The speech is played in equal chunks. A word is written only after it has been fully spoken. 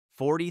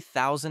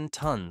40,000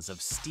 tons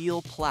of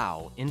steel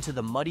plow into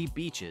the muddy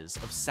beaches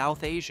of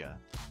South Asia,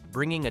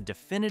 bringing a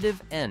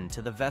definitive end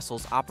to the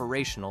vessel's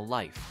operational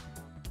life.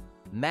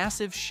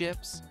 Massive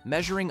ships,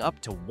 measuring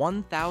up to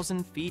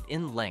 1,000 feet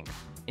in length,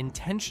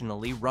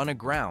 intentionally run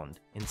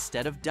aground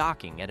instead of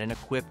docking at an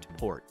equipped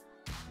port.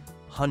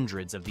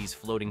 Hundreds of these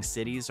floating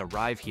cities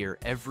arrive here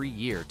every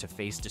year to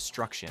face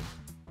destruction.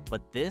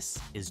 But this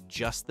is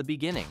just the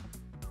beginning.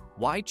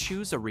 Why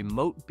choose a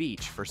remote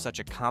beach for such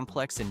a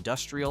complex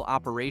industrial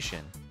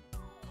operation?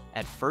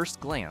 At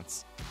first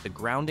glance, the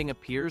grounding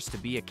appears to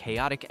be a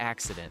chaotic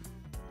accident,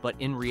 but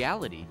in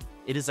reality,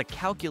 it is a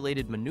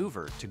calculated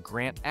maneuver to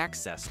grant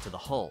access to the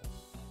hull.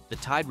 The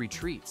tide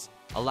retreats,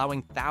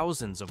 allowing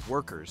thousands of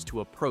workers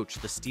to approach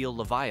the steel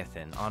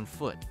leviathan on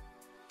foot.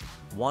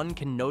 One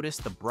can notice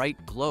the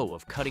bright glow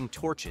of cutting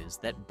torches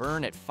that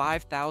burn at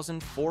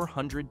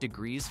 5,400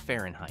 degrees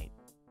Fahrenheit.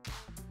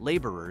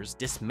 Laborers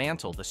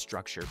dismantle the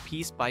structure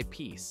piece by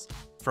piece,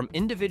 from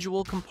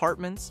individual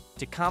compartments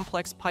to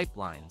complex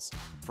pipelines,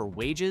 for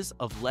wages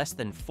of less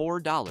than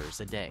 $4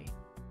 a day.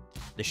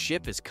 The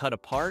ship is cut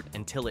apart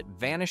until it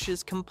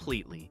vanishes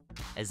completely,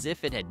 as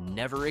if it had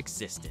never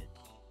existed.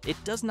 It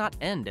does not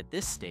end at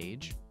this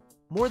stage.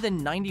 More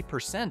than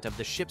 90% of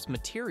the ship's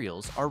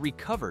materials are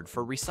recovered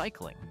for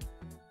recycling.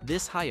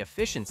 This high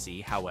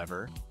efficiency,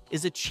 however,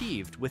 is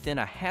achieved within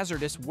a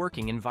hazardous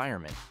working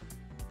environment.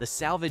 The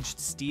salvaged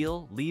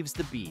steel leaves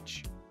the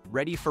beach,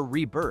 ready for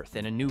rebirth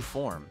in a new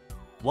form.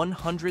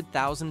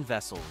 100,000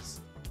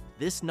 vessels.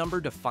 This number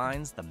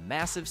defines the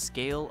massive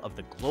scale of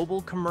the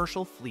global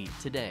commercial fleet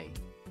today.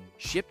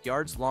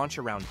 Shipyards launch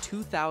around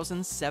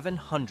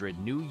 2,700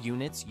 new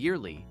units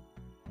yearly.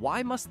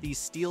 Why must these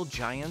steel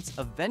giants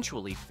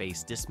eventually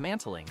face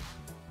dismantling?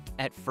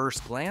 At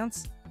first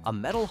glance, a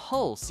metal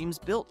hull seems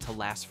built to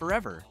last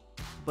forever.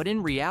 But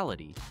in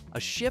reality, a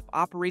ship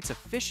operates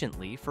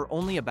efficiently for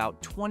only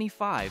about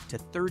 25 to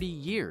 30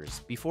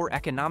 years before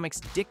economics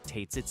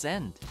dictates its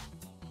end.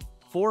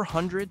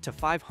 400 to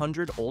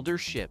 500 older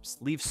ships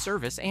leave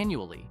service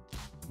annually.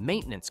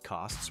 Maintenance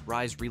costs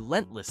rise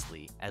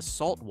relentlessly as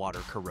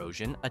saltwater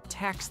corrosion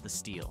attacks the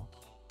steel.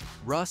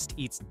 Rust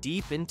eats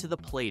deep into the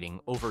plating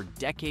over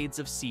decades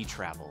of sea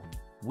travel,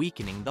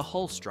 weakening the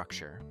hull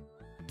structure.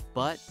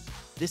 But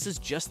this is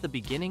just the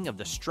beginning of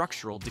the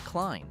structural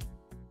decline.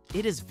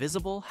 It is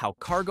visible how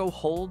cargo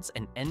holds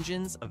and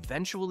engines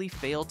eventually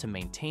fail to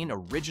maintain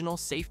original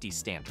safety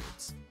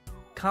standards.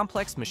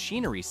 Complex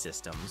machinery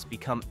systems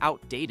become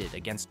outdated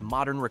against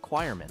modern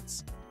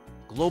requirements.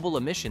 Global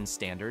emission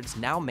standards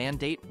now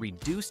mandate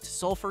reduced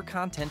sulfur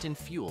content in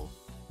fuel,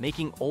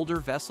 making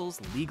older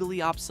vessels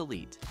legally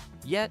obsolete.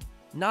 Yet,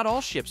 not all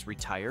ships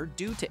retire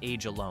due to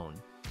age alone.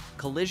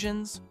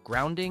 Collisions,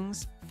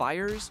 groundings,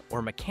 fires,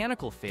 or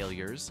mechanical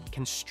failures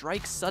can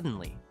strike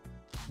suddenly.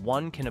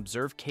 One can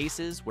observe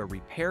cases where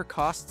repair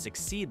costs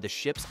exceed the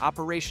ship's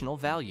operational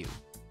value.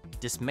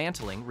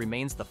 Dismantling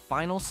remains the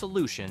final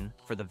solution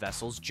for the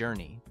vessel's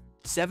journey.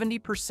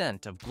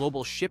 70% of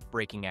global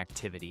shipbreaking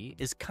activity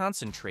is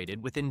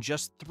concentrated within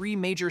just 3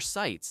 major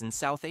sites in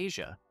South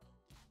Asia.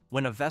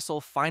 When a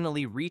vessel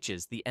finally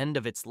reaches the end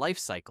of its life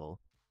cycle,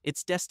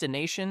 its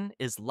destination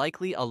is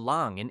likely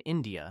Alang in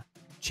India,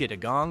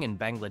 Chittagong in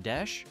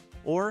Bangladesh,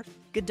 or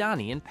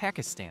Gadani in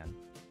Pakistan.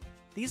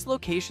 These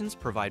locations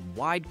provide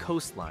wide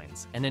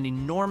coastlines and an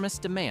enormous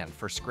demand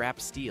for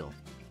scrap steel.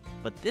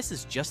 But this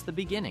is just the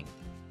beginning.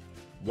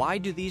 Why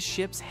do these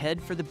ships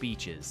head for the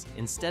beaches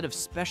instead of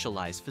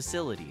specialized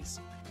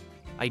facilities?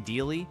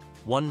 Ideally,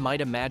 one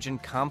might imagine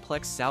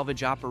complex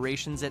salvage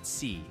operations at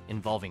sea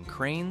involving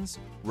cranes,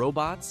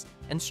 robots,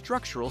 and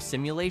structural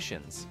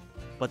simulations.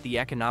 But the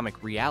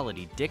economic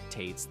reality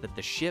dictates that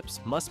the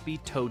ships must be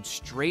towed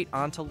straight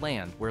onto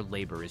land where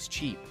labor is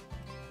cheap.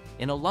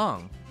 In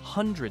Alang,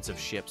 hundreds of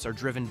ships are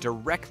driven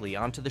directly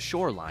onto the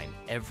shoreline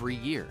every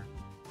year.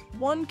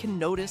 One can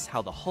notice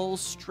how the hulls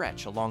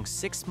stretch along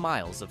 6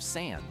 miles of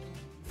sand,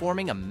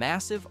 forming a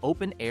massive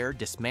open-air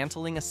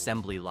dismantling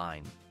assembly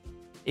line.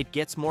 It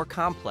gets more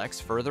complex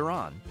further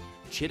on.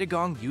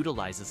 Chittagong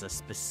utilizes a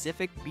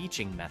specific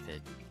beaching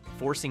method,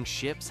 forcing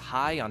ships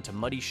high onto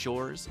muddy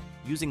shores,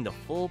 using the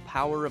full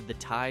power of the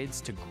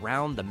tides to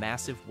ground the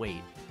massive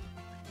weight.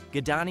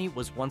 Gadani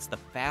was once the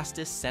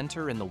fastest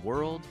center in the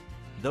world,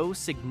 though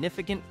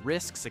significant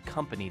risks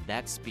accompanied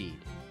that speed.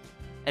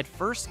 At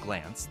first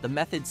glance, the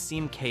methods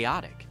seem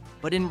chaotic,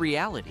 but in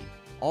reality,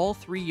 all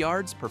 3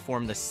 yards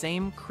perform the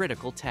same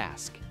critical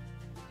task.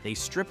 They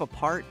strip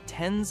apart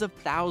tens of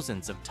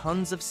thousands of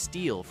tons of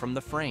steel from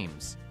the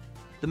frames.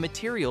 The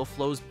material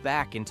flows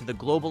back into the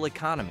global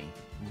economy,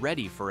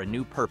 ready for a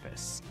new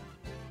purpose.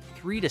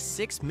 3 to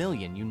 6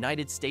 million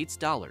United States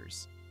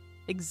dollars.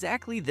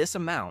 Exactly this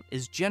amount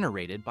is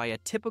generated by a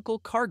typical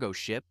cargo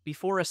ship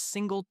before a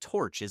single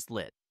torch is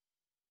lit.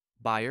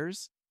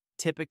 Buyers,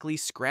 typically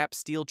scrap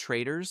steel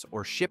traders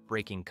or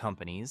shipbreaking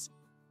companies,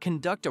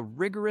 conduct a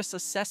rigorous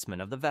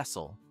assessment of the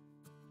vessel.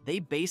 They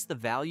base the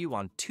value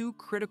on 2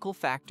 critical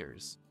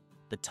factors: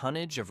 the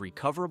tonnage of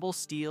recoverable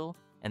steel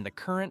and the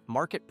current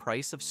market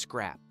price of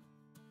scrap.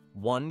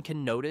 One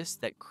can notice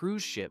that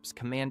cruise ships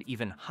command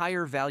even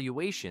higher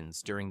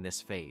valuations during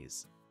this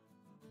phase.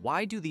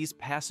 Why do these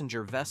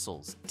passenger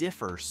vessels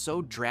differ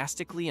so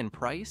drastically in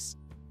price?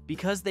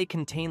 Because they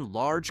contain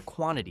large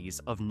quantities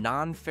of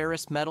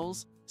non-ferrous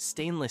metals,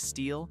 stainless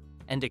steel,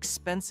 and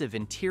expensive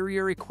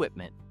interior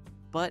equipment.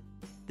 But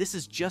this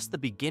is just the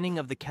beginning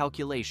of the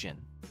calculation.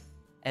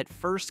 At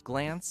first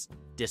glance,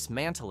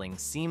 dismantling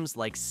seems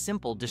like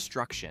simple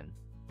destruction,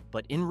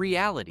 but in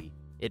reality,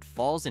 it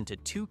falls into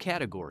two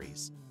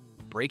categories: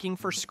 breaking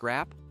for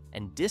scrap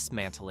and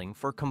dismantling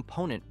for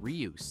component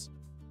reuse.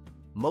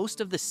 Most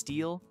of the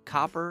steel,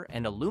 copper,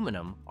 and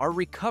aluminum are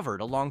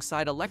recovered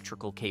alongside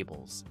electrical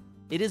cables.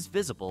 It is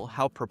visible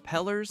how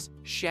propellers,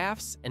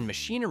 shafts, and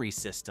machinery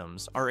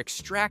systems are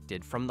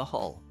extracted from the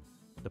hull.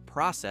 The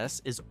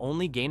process is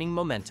only gaining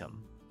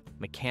momentum.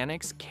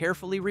 Mechanics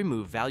carefully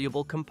remove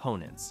valuable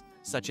components,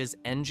 such as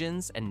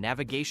engines and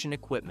navigation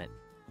equipment.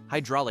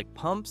 Hydraulic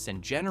pumps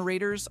and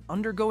generators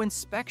undergo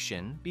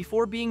inspection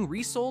before being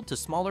resold to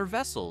smaller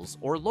vessels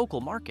or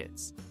local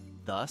markets.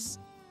 Thus,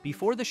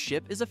 before the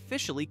ship is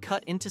officially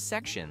cut into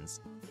sections,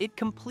 it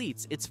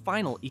completes its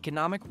final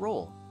economic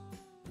role.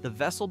 The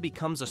vessel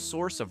becomes a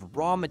source of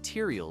raw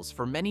materials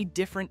for many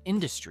different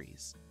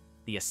industries.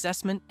 The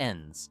assessment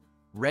ends,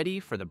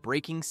 ready for the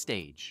breaking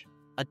stage.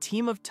 A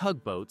team of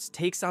tugboats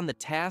takes on the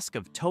task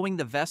of towing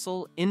the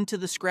vessel into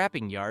the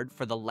scrapping yard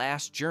for the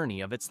last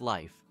journey of its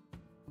life.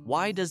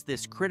 Why does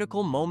this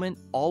critical moment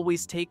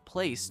always take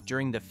place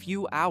during the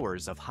few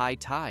hours of high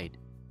tide?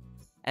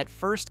 At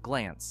first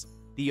glance,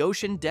 the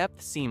ocean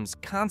depth seems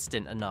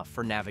constant enough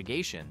for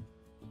navigation,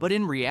 but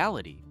in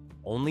reality,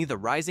 only the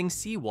rising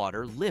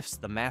seawater lifts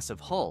the massive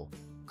hull,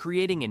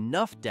 creating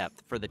enough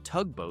depth for the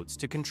tugboats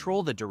to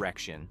control the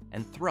direction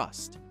and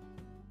thrust.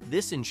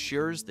 This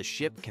ensures the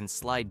ship can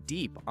slide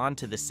deep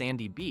onto the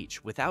sandy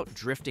beach without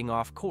drifting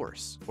off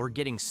course or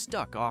getting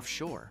stuck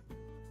offshore.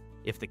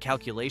 If the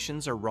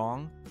calculations are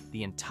wrong,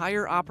 the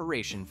entire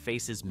operation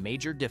faces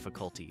major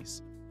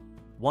difficulties.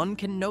 One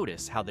can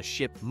notice how the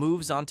ship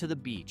moves onto the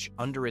beach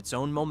under its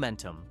own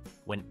momentum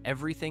when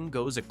everything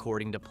goes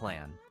according to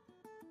plan.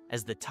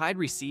 As the tide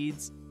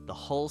recedes, the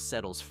hull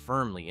settles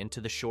firmly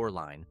into the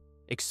shoreline,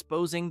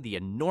 exposing the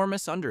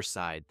enormous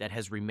underside that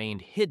has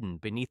remained hidden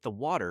beneath the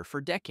water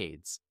for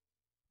decades.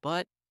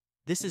 But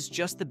this is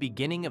just the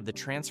beginning of the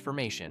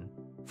transformation.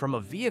 From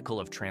a vehicle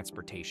of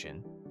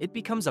transportation, it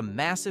becomes a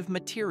massive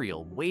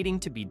material waiting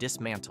to be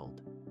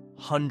dismantled.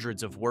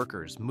 Hundreds of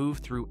workers move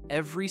through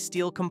every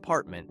steel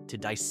compartment to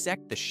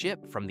dissect the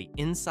ship from the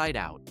inside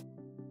out.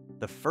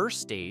 The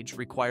first stage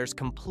requires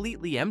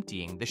completely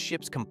emptying the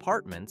ship's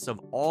compartments of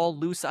all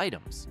loose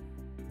items.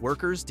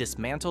 Workers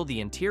dismantle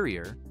the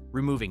interior,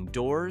 removing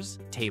doors,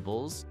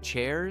 tables,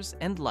 chairs,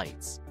 and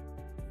lights.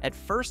 At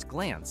first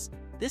glance,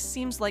 this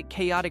seems like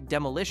chaotic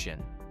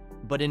demolition,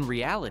 but in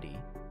reality,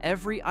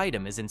 every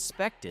item is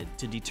inspected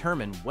to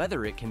determine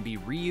whether it can be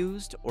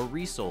reused or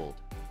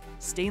resold.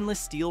 Stainless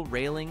steel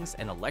railings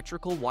and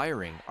electrical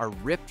wiring are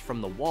ripped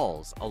from the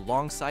walls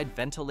alongside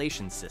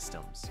ventilation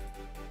systems.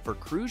 For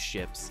cruise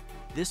ships,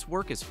 this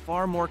work is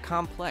far more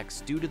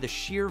complex due to the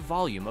sheer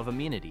volume of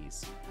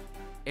amenities.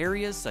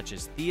 Areas such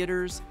as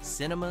theaters,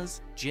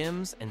 cinemas,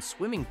 gyms, and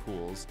swimming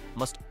pools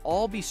must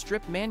all be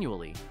stripped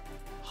manually.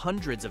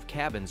 Hundreds of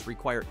cabins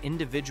require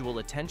individual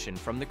attention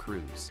from the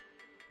crews.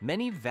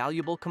 Many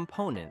valuable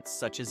components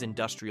such as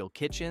industrial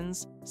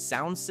kitchens,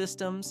 sound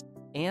systems,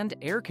 and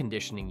air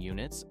conditioning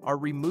units are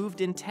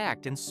removed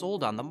intact and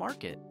sold on the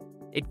market.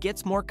 It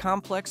gets more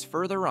complex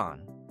further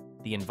on.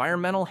 The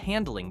environmental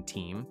handling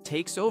team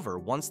takes over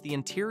once the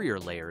interior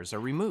layers are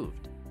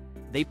removed.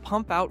 They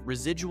pump out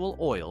residual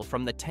oil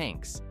from the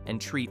tanks and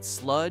treat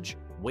sludge,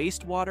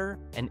 wastewater,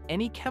 and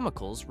any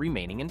chemicals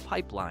remaining in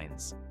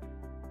pipelines.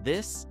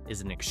 This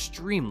is an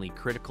extremely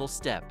critical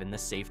step in the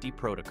safety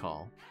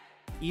protocol.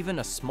 Even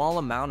a small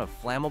amount of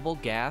flammable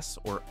gas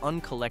or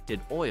uncollected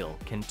oil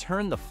can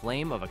turn the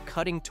flame of a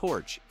cutting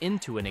torch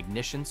into an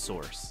ignition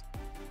source.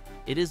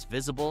 It is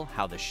visible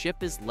how the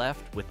ship is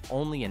left with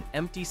only an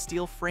empty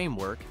steel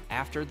framework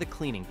after the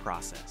cleaning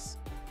process.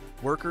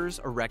 Workers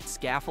erect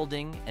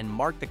scaffolding and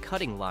mark the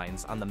cutting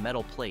lines on the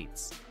metal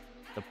plates.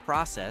 The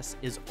process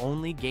is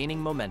only gaining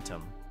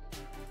momentum.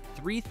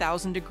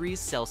 3,000 degrees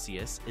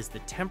Celsius is the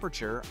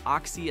temperature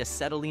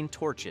oxyacetylene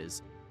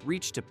torches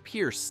reach to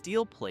pierce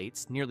steel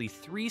plates nearly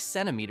 3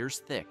 centimeters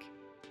thick.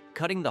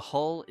 Cutting the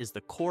hull is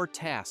the core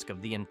task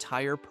of the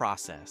entire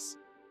process.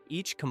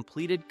 Each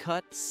completed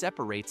cut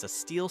separates a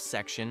steel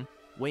section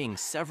weighing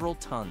several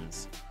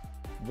tons.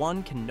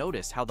 One can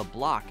notice how the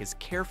block is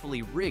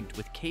carefully rigged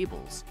with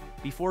cables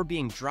before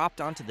being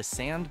dropped onto the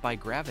sand by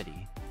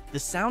gravity. The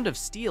sound of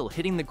steel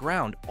hitting the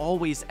ground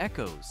always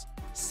echoes,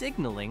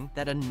 signaling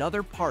that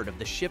another part of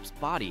the ship's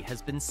body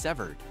has been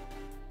severed.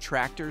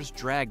 Tractors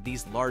drag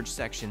these large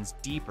sections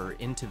deeper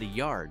into the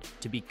yard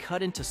to be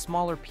cut into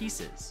smaller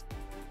pieces.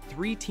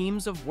 3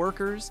 teams of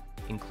workers,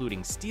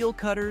 including steel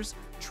cutters,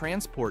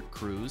 transport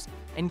crews,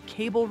 and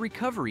cable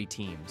recovery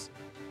teams,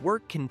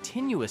 work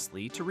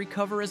continuously to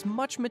recover as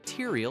much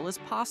material as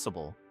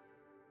possible.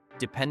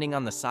 Depending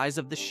on the size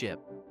of the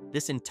ship,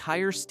 this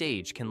entire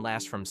stage can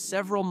last from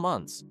several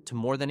months to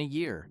more than a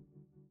year.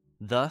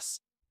 Thus,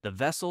 the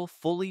vessel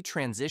fully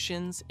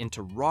transitions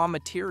into raw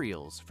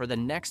materials for the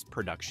next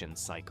production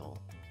cycle.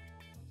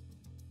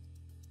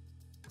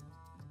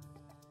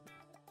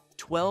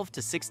 12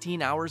 to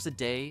 16 hours a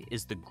day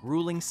is the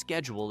grueling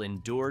schedule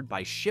endured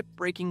by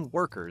ship-breaking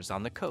workers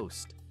on the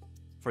coast.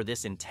 For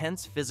this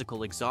intense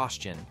physical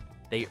exhaustion,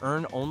 they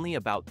earn only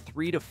about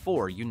 $3 to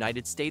 $4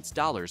 United States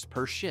dollars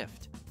per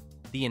shift.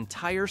 The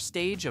entire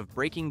stage of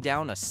breaking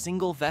down a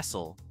single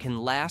vessel can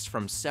last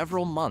from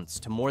several months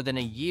to more than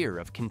a year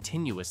of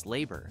continuous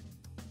labor.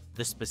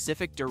 The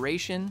specific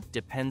duration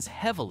depends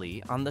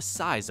heavily on the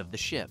size of the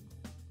ship.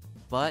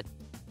 But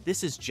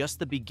this is just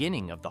the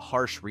beginning of the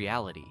harsh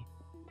reality.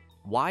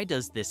 Why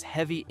does this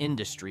heavy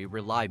industry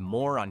rely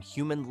more on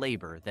human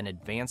labor than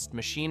advanced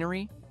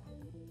machinery?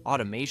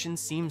 Automation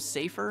seems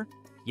safer,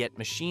 yet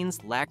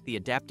machines lack the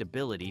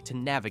adaptability to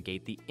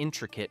navigate the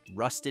intricate,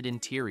 rusted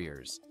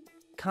interiors.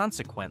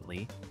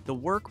 Consequently, the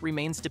work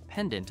remains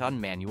dependent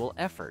on manual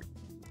effort.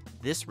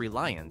 This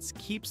reliance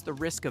keeps the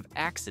risk of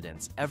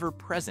accidents ever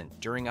present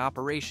during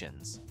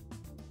operations.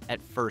 At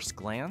first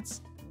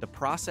glance, the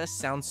process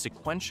sounds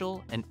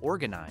sequential and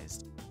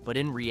organized, but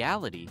in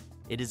reality,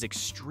 it is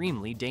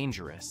extremely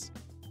dangerous.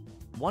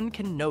 One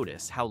can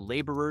notice how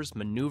laborers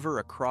maneuver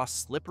across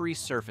slippery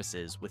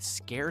surfaces with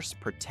scarce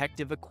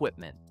protective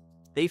equipment.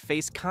 They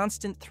face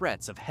constant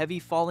threats of heavy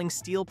falling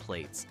steel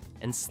plates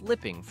and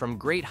slipping from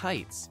great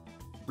heights.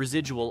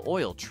 Residual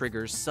oil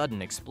triggers sudden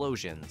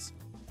explosions,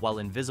 while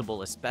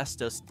invisible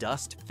asbestos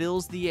dust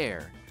fills the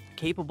air,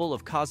 capable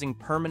of causing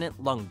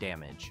permanent lung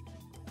damage.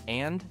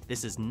 And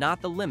this is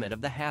not the limit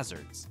of the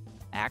hazards.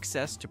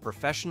 Access to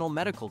professional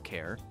medical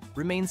care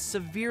remains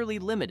severely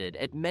limited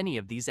at many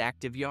of these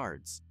active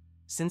yards.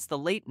 Since the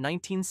late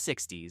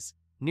 1960s,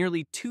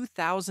 nearly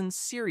 2,000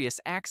 serious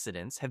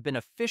accidents have been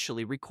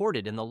officially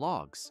recorded in the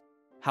logs.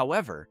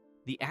 However,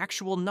 the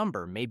actual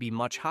number may be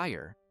much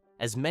higher,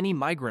 as many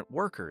migrant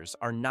workers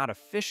are not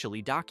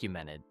officially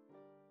documented.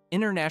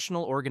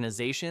 International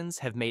organizations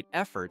have made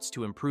efforts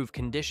to improve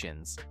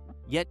conditions,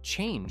 yet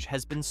change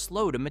has been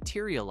slow to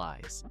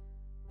materialize.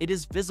 It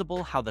is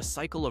visible how the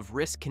cycle of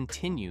risk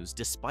continues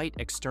despite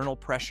external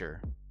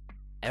pressure.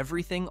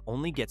 Everything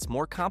only gets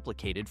more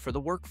complicated for the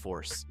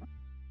workforce.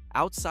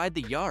 Outside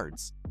the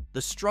yards,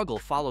 the struggle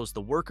follows the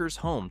workers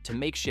home to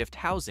makeshift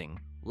housing,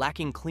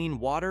 lacking clean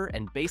water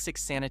and basic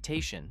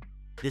sanitation.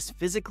 This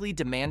physically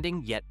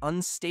demanding yet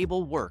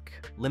unstable work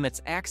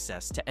limits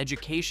access to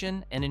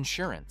education and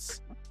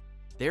insurance.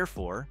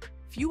 Therefore,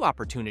 few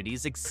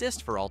opportunities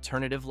exist for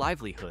alternative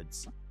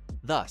livelihoods.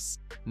 Thus,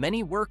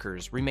 many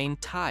workers remain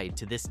tied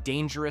to this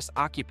dangerous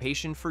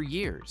occupation for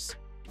years.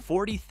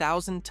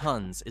 40,000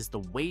 tons is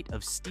the weight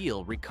of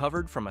steel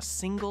recovered from a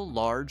single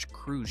large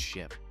cruise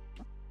ship.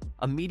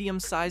 A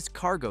medium-sized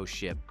cargo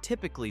ship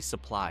typically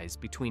supplies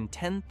between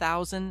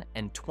 10,000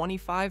 and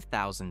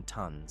 25,000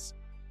 tons.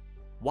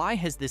 Why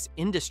has this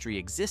industry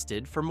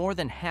existed for more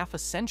than half a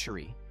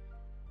century?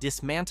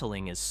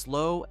 Dismantling is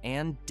slow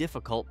and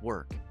difficult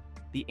work.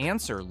 The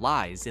answer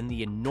lies in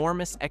the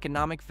enormous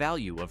economic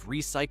value of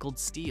recycled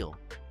steel.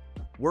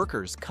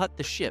 Workers cut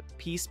the ship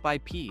piece by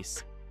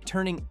piece,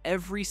 turning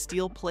every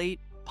steel plate,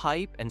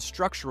 pipe, and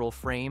structural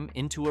frame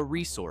into a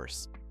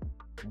resource.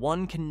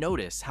 One can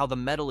notice how the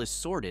metal is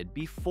sorted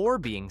before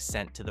being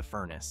sent to the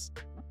furnace.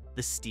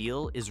 The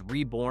steel is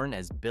reborn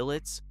as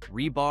billets,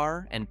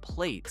 rebar, and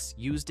plates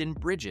used in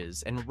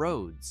bridges and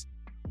roads.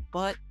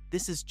 But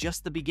this is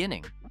just the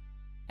beginning.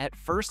 At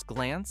first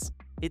glance,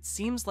 it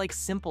seems like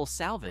simple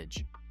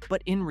salvage,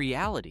 but in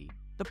reality,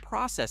 the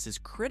process is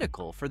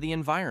critical for the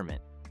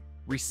environment.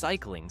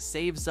 Recycling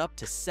saves up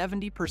to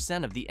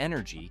 70% of the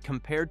energy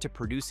compared to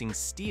producing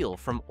steel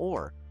from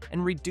ore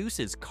and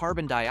reduces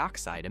carbon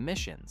dioxide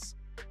emissions.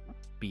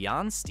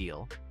 Beyond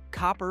steel,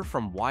 copper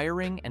from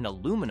wiring and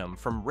aluminum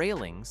from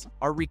railings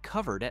are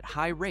recovered at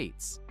high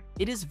rates.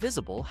 It is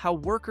visible how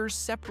workers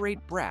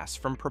separate brass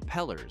from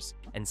propellers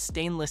and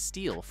stainless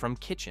steel from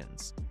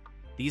kitchens.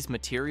 These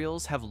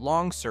materials have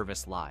long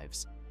service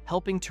lives,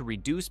 helping to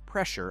reduce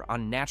pressure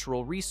on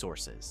natural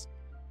resources.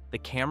 The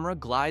camera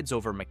glides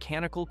over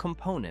mechanical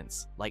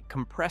components like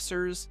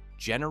compressors,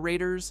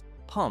 generators,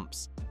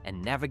 pumps,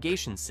 and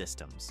navigation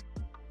systems.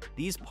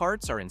 These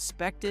parts are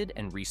inspected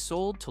and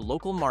resold to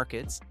local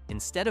markets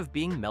instead of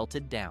being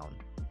melted down.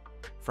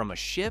 From a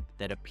ship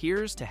that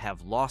appears to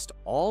have lost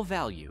all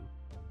value,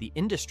 the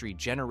industry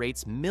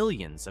generates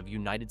millions of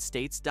United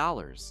States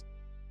dollars.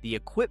 The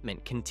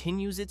equipment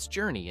continues its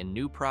journey in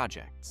new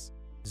projects.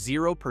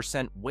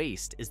 0%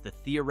 waste is the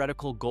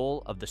theoretical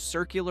goal of the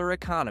circular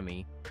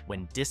economy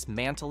when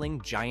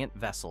dismantling giant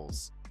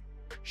vessels.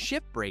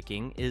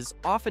 Shipbreaking is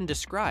often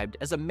described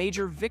as a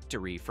major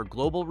victory for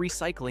global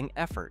recycling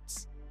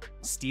efforts.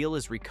 Steel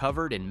is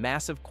recovered in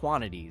massive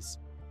quantities,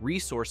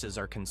 resources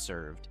are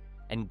conserved,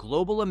 and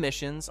global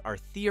emissions are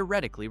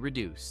theoretically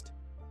reduced.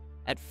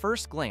 At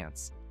first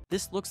glance,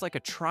 this looks like a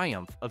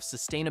triumph of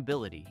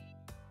sustainability.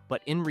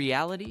 But in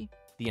reality,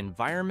 the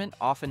environment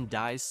often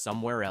dies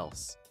somewhere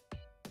else.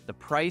 The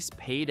price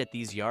paid at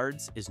these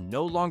yards is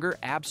no longer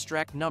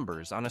abstract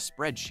numbers on a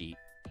spreadsheet,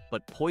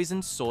 but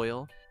poisoned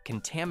soil,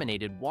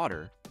 contaminated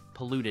water,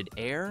 polluted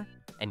air,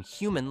 and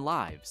human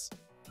lives.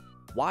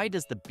 Why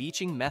does the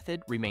beaching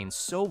method remain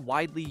so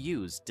widely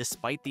used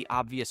despite the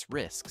obvious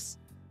risks?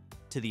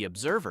 To the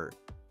observer,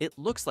 it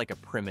looks like a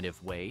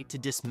primitive way to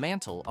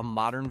dismantle a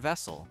modern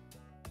vessel.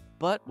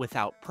 But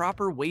without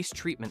proper waste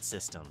treatment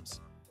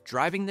systems,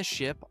 driving the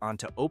ship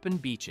onto open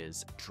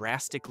beaches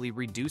drastically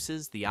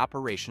reduces the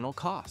operational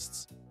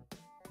costs.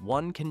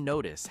 One can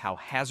notice how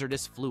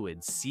hazardous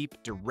fluids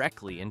seep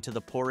directly into the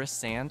porous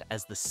sand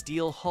as the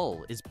steel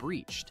hull is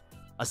breached.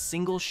 A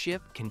single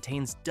ship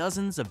contains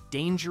dozens of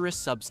dangerous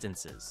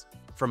substances,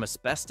 from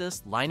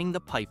asbestos lining the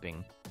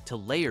piping to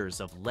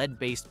layers of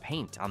lead-based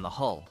paint on the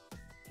hull.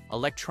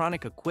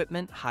 Electronic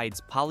equipment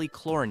hides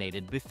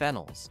polychlorinated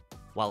biphenyls,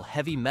 while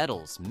heavy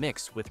metals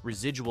mix with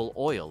residual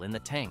oil in the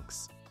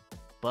tanks.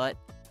 But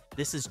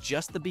this is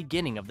just the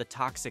beginning of the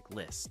toxic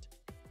list.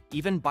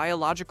 Even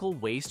biological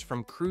waste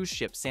from cruise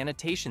ship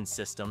sanitation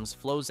systems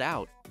flows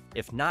out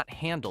if not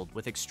handled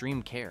with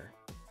extreme care.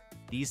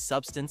 These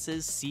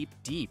substances seep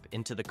deep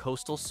into the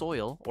coastal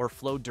soil or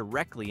flow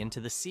directly into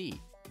the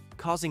sea,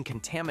 causing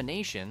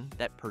contamination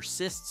that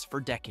persists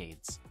for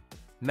decades.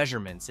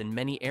 Measurements in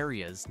many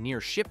areas near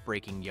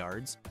shipbreaking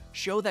yards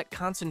show that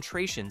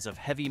concentrations of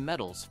heavy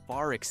metals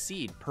far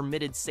exceed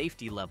permitted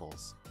safety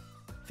levels.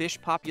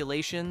 Fish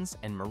populations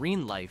and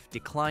marine life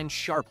decline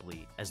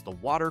sharply as the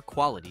water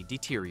quality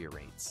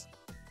deteriorates.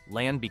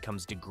 Land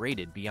becomes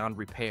degraded beyond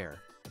repair,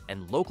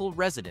 and local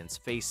residents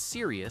face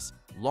serious,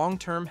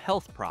 long-term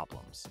health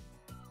problems.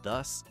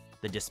 Thus,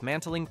 the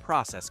dismantling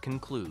process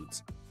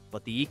concludes,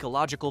 but the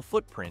ecological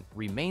footprint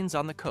remains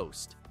on the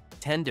coast.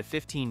 10 to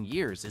 15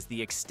 years is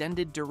the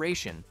extended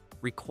duration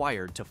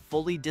required to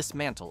fully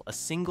dismantle a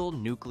single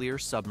nuclear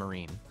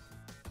submarine.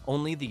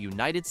 Only the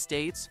United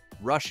States,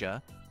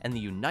 Russia, and the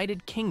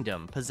United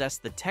Kingdom possess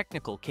the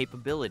technical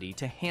capability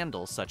to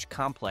handle such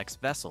complex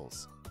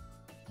vessels.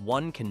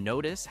 One can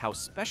notice how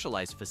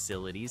specialized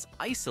facilities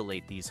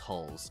isolate these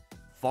hulls,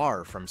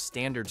 far from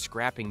standard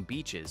scrapping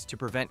beaches to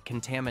prevent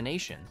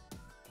contamination.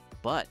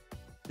 But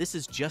this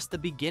is just the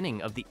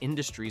beginning of the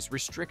industry's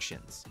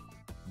restrictions.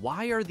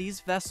 Why are these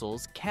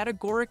vessels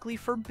categorically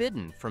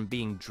forbidden from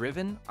being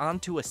driven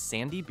onto a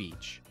sandy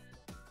beach?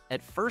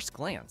 At first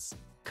glance,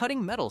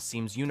 cutting metal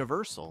seems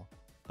universal,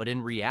 but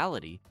in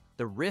reality,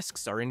 the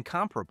risks are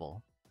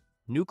incomparable.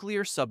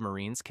 Nuclear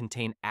submarines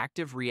contain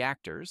active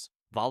reactors,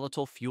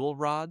 volatile fuel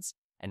rods,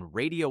 and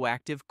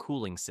radioactive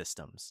cooling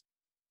systems.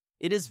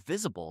 It is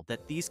visible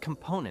that these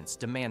components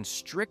demand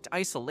strict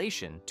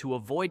isolation to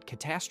avoid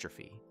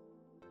catastrophe.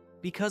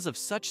 Because of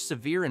such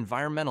severe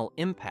environmental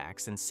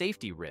impacts and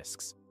safety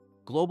risks,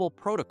 global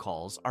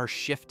protocols are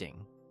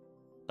shifting.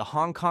 The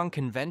Hong Kong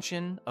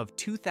Convention of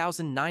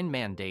 2009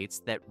 mandates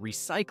that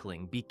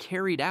recycling be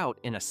carried out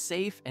in a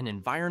safe and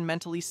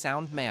environmentally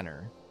sound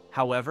manner.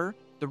 However,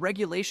 the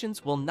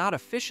regulations will not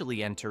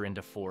officially enter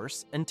into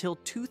force until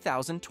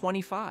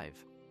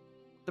 2025.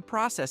 The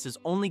process is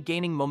only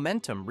gaining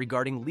momentum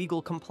regarding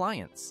legal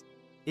compliance.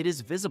 It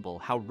is visible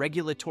how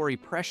regulatory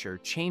pressure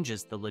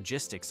changes the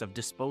logistics of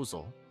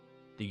disposal.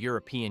 The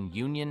European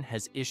Union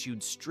has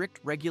issued strict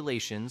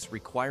regulations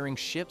requiring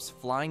ships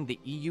flying the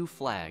EU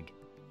flag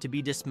to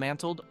be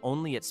dismantled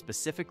only at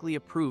specifically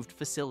approved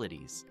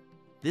facilities.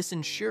 This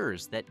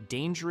ensures that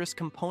dangerous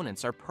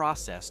components are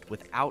processed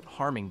without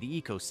harming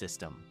the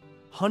ecosystem.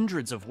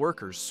 Hundreds of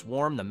workers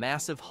swarm the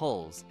massive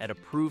hulls at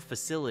approved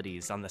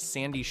facilities on the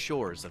sandy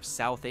shores of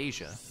South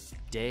Asia,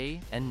 day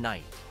and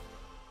night.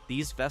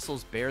 These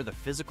vessels bear the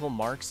physical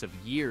marks of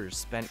years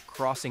spent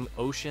crossing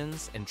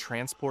oceans and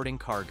transporting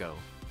cargo.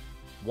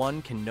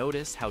 One can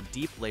notice how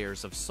deep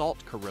layers of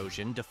salt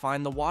corrosion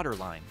define the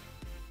waterline.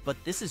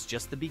 But this is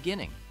just the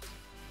beginning.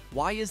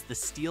 Why is the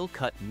steel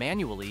cut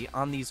manually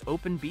on these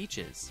open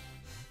beaches?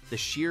 The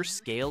sheer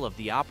scale of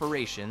the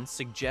operation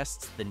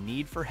suggests the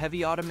need for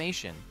heavy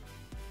automation.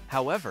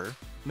 However,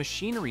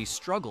 machinery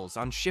struggles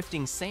on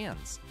shifting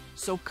sands,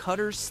 so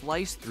cutters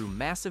slice through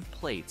massive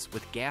plates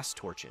with gas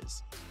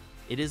torches.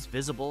 It is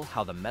visible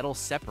how the metal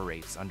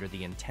separates under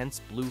the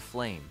intense blue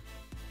flame.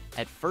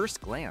 At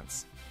first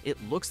glance, it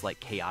looks like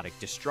chaotic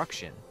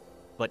destruction,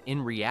 but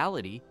in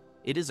reality,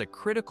 it is a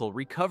critical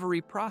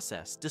recovery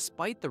process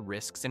despite the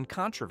risks and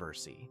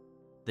controversy.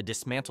 The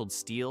dismantled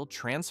steel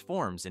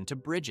transforms into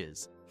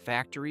bridges,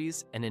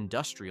 factories, and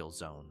industrial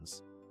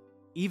zones.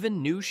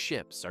 Even new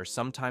ships are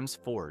sometimes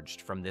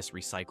forged from this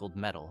recycled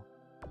metal.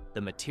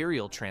 The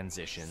material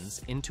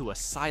transitions into a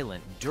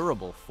silent,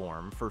 durable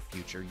form for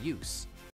future use.